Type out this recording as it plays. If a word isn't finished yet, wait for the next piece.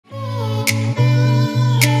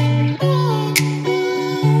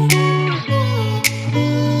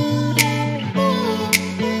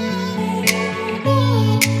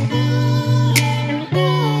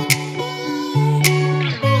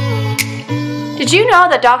Did you know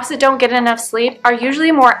that dogs that don't get enough sleep are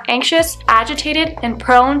usually more anxious, agitated, and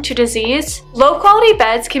prone to disease? Low quality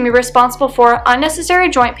beds can be responsible for unnecessary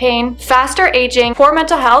joint pain, faster aging, poor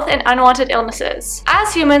mental health, and unwanted illnesses.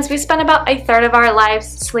 As humans, we spend about a third of our lives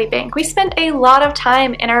sleeping. We spend a lot of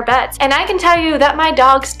time in our beds, and I can tell you that my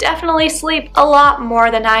dogs definitely sleep a lot more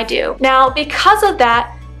than I do. Now, because of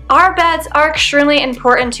that, our beds are extremely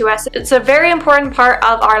important to us. It's a very important part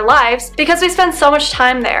of our lives because we spend so much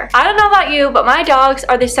time there. I don't know about you, but my dogs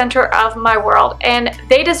are the center of my world and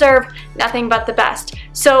they deserve nothing but the best.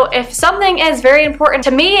 So if something is very important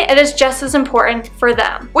to me, it is just as important for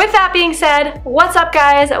them. With that being said, what's up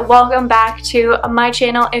guys? Welcome back to my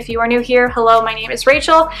channel. If you are new here, hello, my name is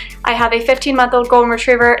Rachel. I have a 15-month-old golden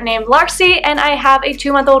retriever named Larsey and I have a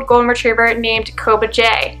 2-month-old golden retriever named Coba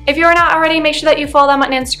J. If you are not already, make sure that you follow them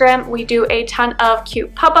on Instagram. We do a ton of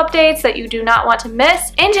cute pup updates that you do not want to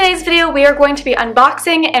miss. In today's video, we are going to be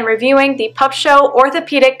unboxing and reviewing the PupShow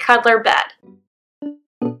Orthopedic Cuddler bed.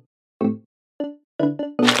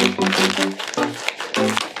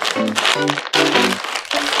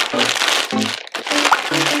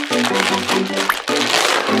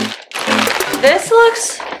 This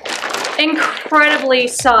looks incredibly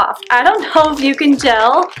soft. I don't know if you can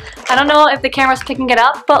tell. I don't know if the camera's picking it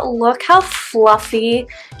up, but look how fluffy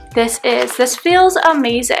this is. This feels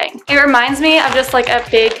amazing. It reminds me of just like a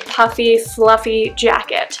big, puffy, fluffy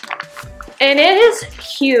jacket. And it is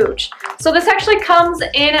huge. So this actually comes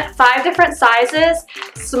in 5 different sizes,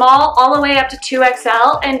 small all the way up to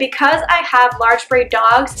 2XL. And because I have large breed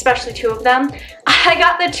dogs, especially 2 of them, I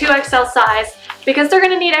got the 2XL size because they're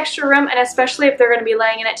gonna need extra room, and especially if they're gonna be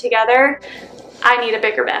laying in it together, I need a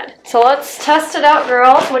bigger bed. So let's test it out,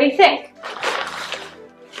 girls. What do you think?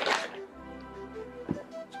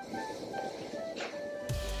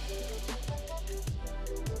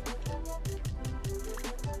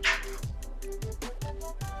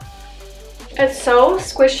 It's so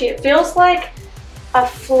squishy. It feels like a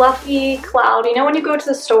fluffy cloud. You know when you go to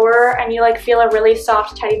the store and you like feel a really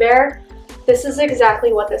soft teddy bear? This is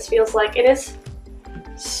exactly what this feels like. It is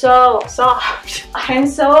so soft. I'm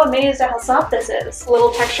so amazed at how soft this is. A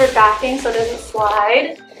little textured backing so it doesn't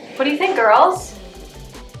slide. What do you think, girls?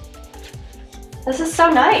 This is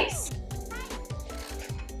so nice.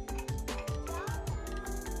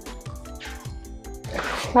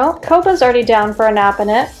 Well, Coba's already down for a nap in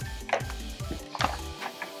it.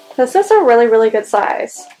 This is a really, really good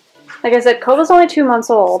size. Like I said, Coba's only 2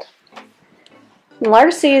 months old.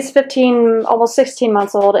 Larsey is 15, almost 16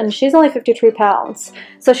 months old, and she's only 53 pounds.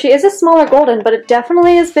 So she is a smaller golden, but it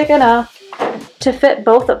definitely is big enough to fit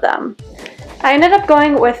both of them. I ended up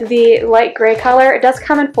going with the light gray color. It does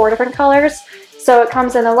come in 4 different colors. So it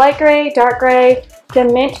comes in a light gray, dark gray, the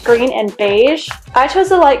mint green, and beige. I chose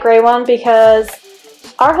the light gray one because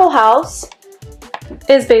our whole house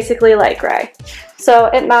is basically light gray. So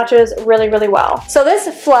it matches really, really well. So this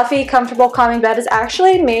fluffy, comfortable, calming bed is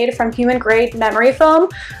actually made from human-grade memory foam,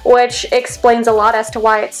 which explains a lot as to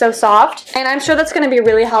why it's so soft. And I'm sure that's going to be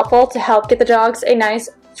really helpful to help get the dogs a nice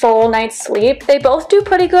full night's sleep. They both do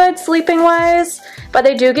pretty good sleeping-wise, but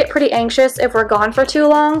they do get pretty anxious if we're gone for too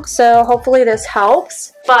long, so hopefully this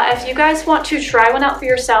helps. But if you guys want to try one out for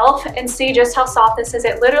yourself and see just how soft this is,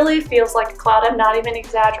 it literally feels like a cloud. I'm not even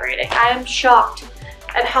exaggerating. I am shocked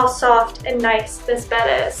at how soft and nice this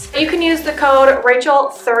bed is. You can use the code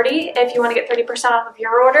Rachel30 if you want to get 30% off of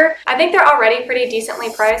your order. I think they're already pretty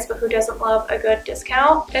decently priced, but who doesn't love a good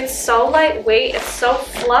discount? It's so lightweight, it's so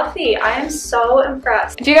fluffy. I am so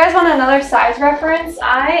impressed. If you guys want another size reference,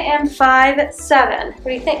 I am 5'7". What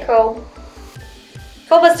do you think, Coba?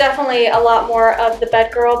 Coba's definitely a lot more of the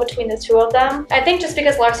bed girl between the 2 of them. I think just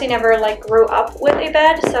because Larsey never like grew up with a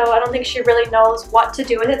bed, so I don't think she really knows what to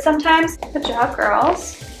do with it sometimes. Good job,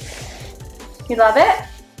 girls. You love it?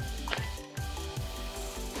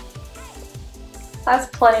 That's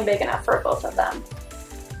plenty big enough for both of them,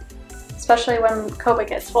 especially when Coba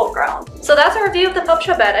gets full grown. So that's a review of the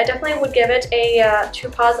PupShow bed. I definitely would give it a 2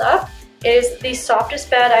 paws up. It is the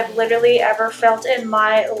softest bed I've literally ever felt in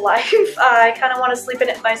my life. I kind of want to sleep in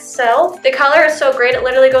it myself. The color is so great. It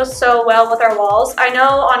literally goes so well with our walls. I know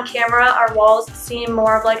on camera our walls seem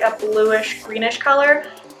more of like a bluish greenish color,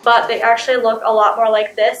 but they actually look a lot more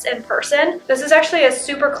like this in person. This is actually a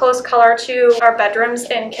super close color to our bedrooms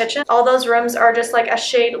and kitchen. All those rooms are just like a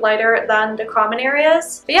shade lighter than the common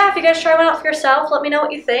areas. But yeah, if you guys try one out for yourself, let me know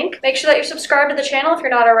what you think. Make sure that you're subscribed to the channel if you're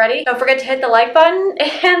not already. Don't forget to hit the like button,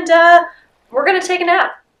 and we're gonna take a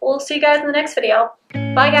nap. We'll see you guys in the next video.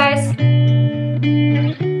 Bye guys.